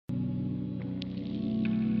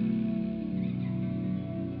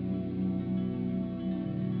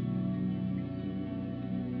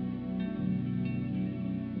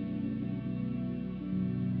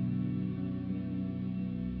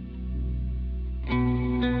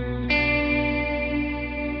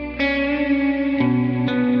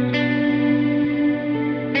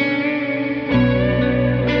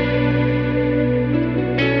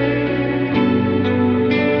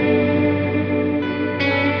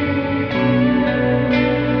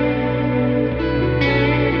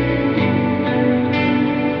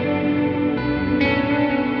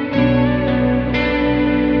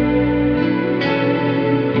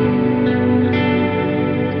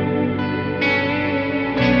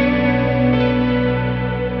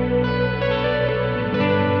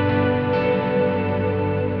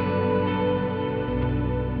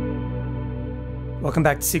Welcome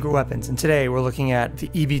back to Secret Weapons, and today we're looking at the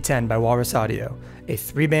EB-10 by Walrus Audio, a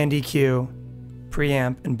 3-band EQ,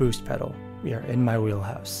 preamp, and boost pedal. We are in my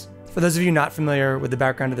wheelhouse. For those of you not familiar with the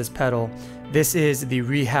background of this pedal, this is the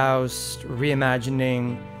rehoused,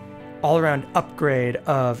 reimagining, all-around upgrade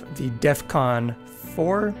of the Defcon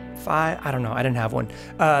 4, 5, I don't know, I didn't have one.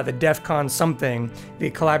 The Defcon something, the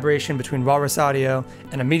collaboration between Walrus Audio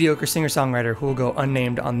and a mediocre singer-songwriter who will go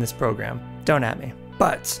unnamed on this program. Don't at me.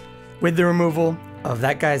 But with the removal of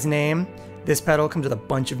that guy's name, this pedal comes with a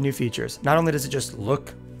bunch of new features. Not only does it just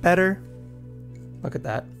look better, look at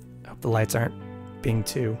that. I hope the lights aren't being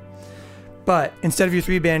too. But instead of your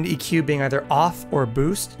 3-band EQ being either off or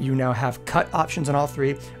boost, you now have cut options on all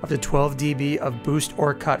three, up to 12 dB of boost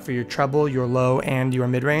or cut for your treble, your low, and your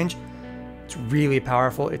mid-range. It's really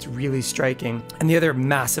powerful, it's really striking. And the other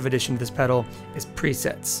massive addition to this pedal is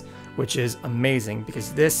presets, which is amazing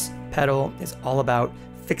because this pedal is all about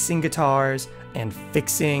fixing guitars and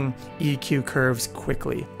fixing EQ curves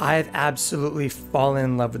quickly. I've absolutely fallen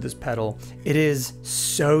in love with this pedal. It is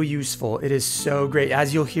so useful. It is so great.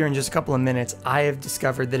 As you'll hear in just a couple of minutes, I have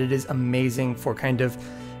discovered that it is amazing for kind of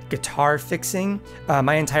guitar fixing.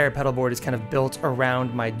 My entire pedal board is kind of built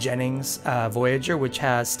around my Jennings Voyager, which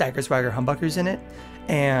has Stagger Swagger humbuckers in it.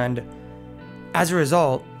 And as a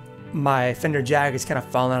result, my Fender Jag has kind of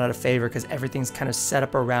fallen out of favor because everything's kind of set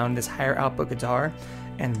up around this higher output guitar.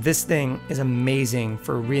 And this thing is amazing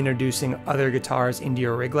for reintroducing other guitars into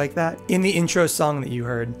your rig like that. In the intro song that you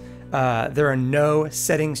heard, there are no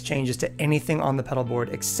settings changes to anything on the pedal board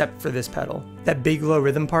except for this pedal. That big low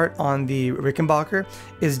rhythm part on the Rickenbacker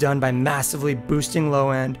is done by massively boosting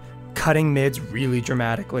low end, cutting mids really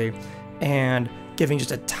dramatically, and giving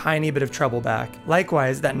just a tiny bit of treble back.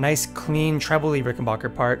 Likewise, that nice clean treble-y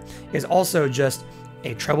Rickenbacker part is also just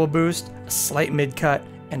a treble boost, a slight mid cut,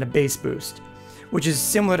 and a bass boost, which is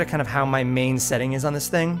similar to kind of how my main setting is on this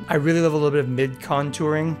thing. I really love a little bit of mid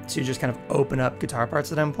contouring to just kind of open up guitar parts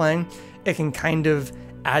that I'm playing. It can kind of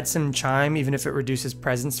add some chime, even if it reduces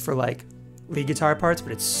presence for like lead guitar parts,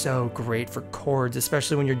 but it's so great for chords,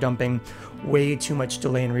 especially when you're dumping way too much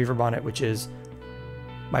delay and reverb on it, which is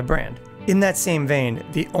my brand. In that same vein,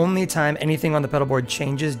 the only time anything on the pedal board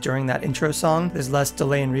changes during that intro song, there's less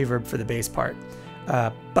delay and reverb for the bass part.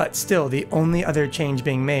 But still, the only other change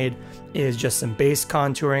being made is just some bass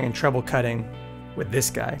contouring and treble cutting with this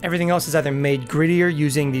guy. Everything else is either made grittier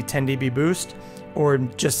using the 10 dB boost or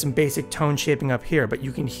just some basic tone shaping up here, but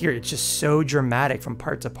you can hear it's just so dramatic from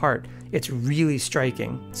part to part. It's really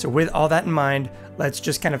striking. So with all that in mind, let's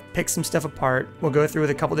just kind of pick some stuff apart. We'll go through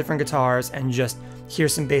with a couple different guitars and just hear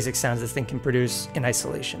some basic sounds this thing can produce in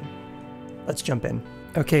isolation. Let's jump in.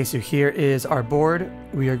 Okay, so here is our board.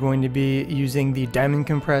 We are going to be using the Diamond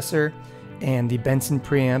Compressor and the Benson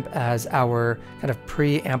Preamp as our kind of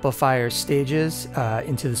pre-amplifier stages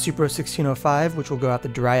into the Supro 1605, which will go out the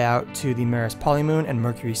dry out to the Meris Polymoon and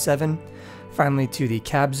Mercury 7, finally to the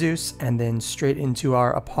Cabzeus, and then straight into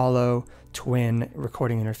our Apollo twin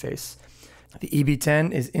recording interface. The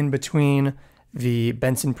EB-10 is in between the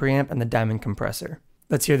Benson Preamp and the Diamond Compressor.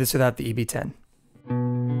 Let's hear this without the EB-10.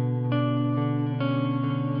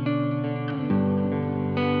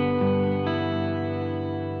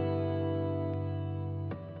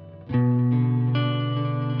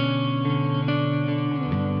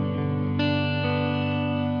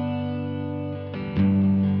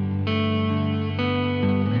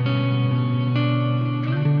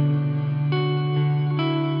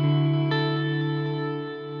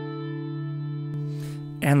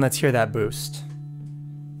 And let's hear that boost.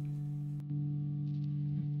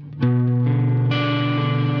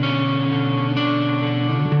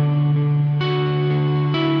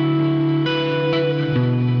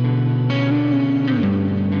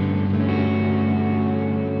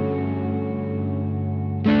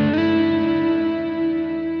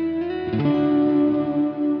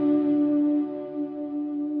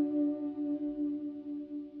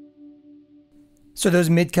 So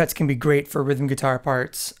those mid cuts can be great for rhythm guitar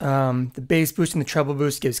parts. The bass boost and the treble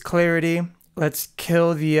boost gives clarity. Let's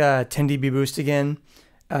kill the 10 dB boost again,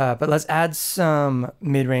 but let's add some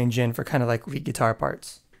mid-range in for kind of like lead guitar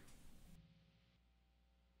parts.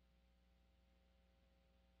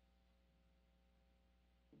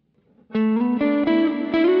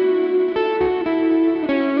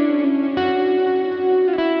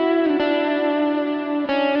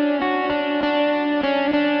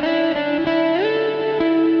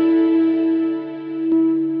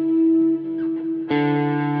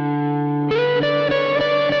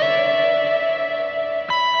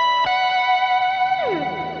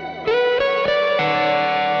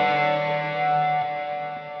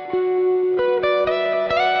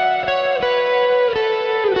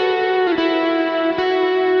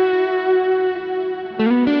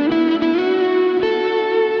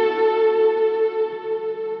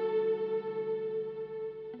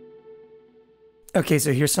 Okay,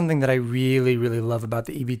 so here's something that I really, really love about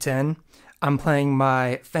the EB-10. I'm playing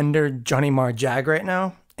my Fender Jag right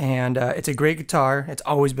now, and it's a great guitar. It's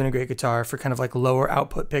always been a great guitar for kind of like lower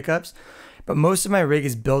output pickups, but most of my rig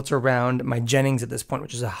is built around my Jennings at this point,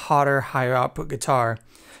 which is a hotter, higher output guitar.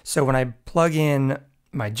 So when I plug in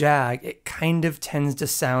my Jag, it kind of tends to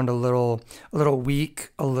sound a little weak,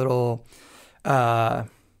 a little,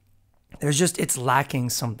 it's lacking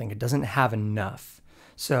something. It doesn't have enough.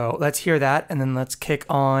 So let's hear that, and then let's kick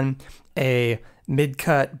on a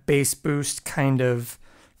mid-cut bass boost kind of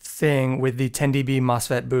thing with the 10 dB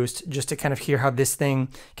MOSFET boost, just to kind of hear how this thing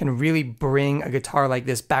can really bring a guitar like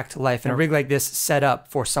this back to life and a rig like this set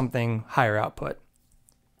up for something higher output.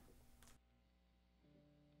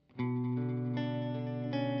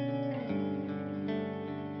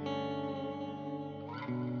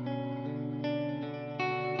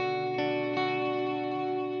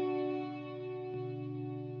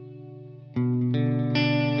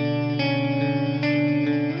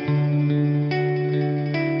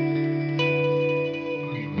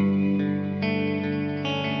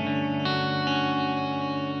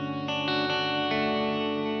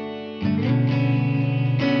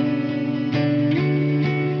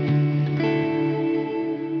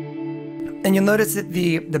 And you'll notice that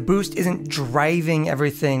the boost isn't driving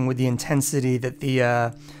everything with the intensity that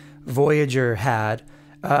the Voyager had.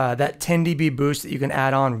 That 10 dB boost that you can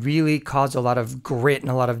add on really caused a lot of grit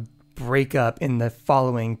and a lot of breakup in the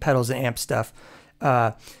following pedals and amp stuff.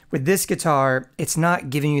 With this guitar, it's not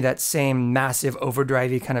giving you that same massive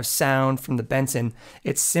overdrivey kind of sound from the Benson.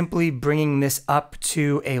 It's simply bringing this up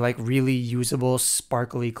to a like really usable,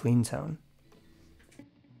 sparkly clean tone.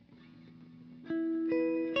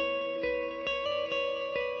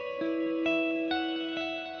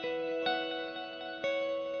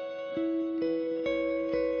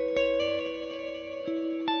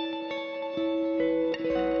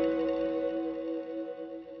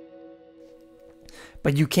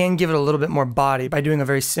 But you can give it a little bit more body by doing a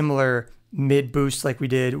very similar mid boost like we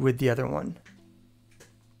did with the other one.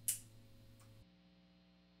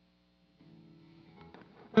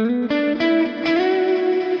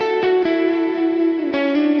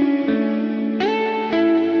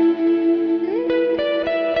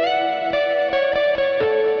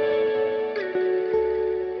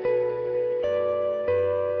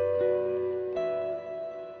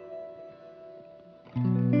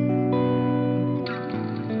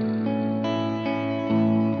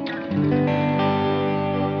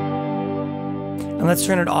 And let's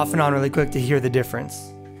turn it off and on really quick to hear the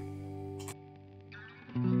difference.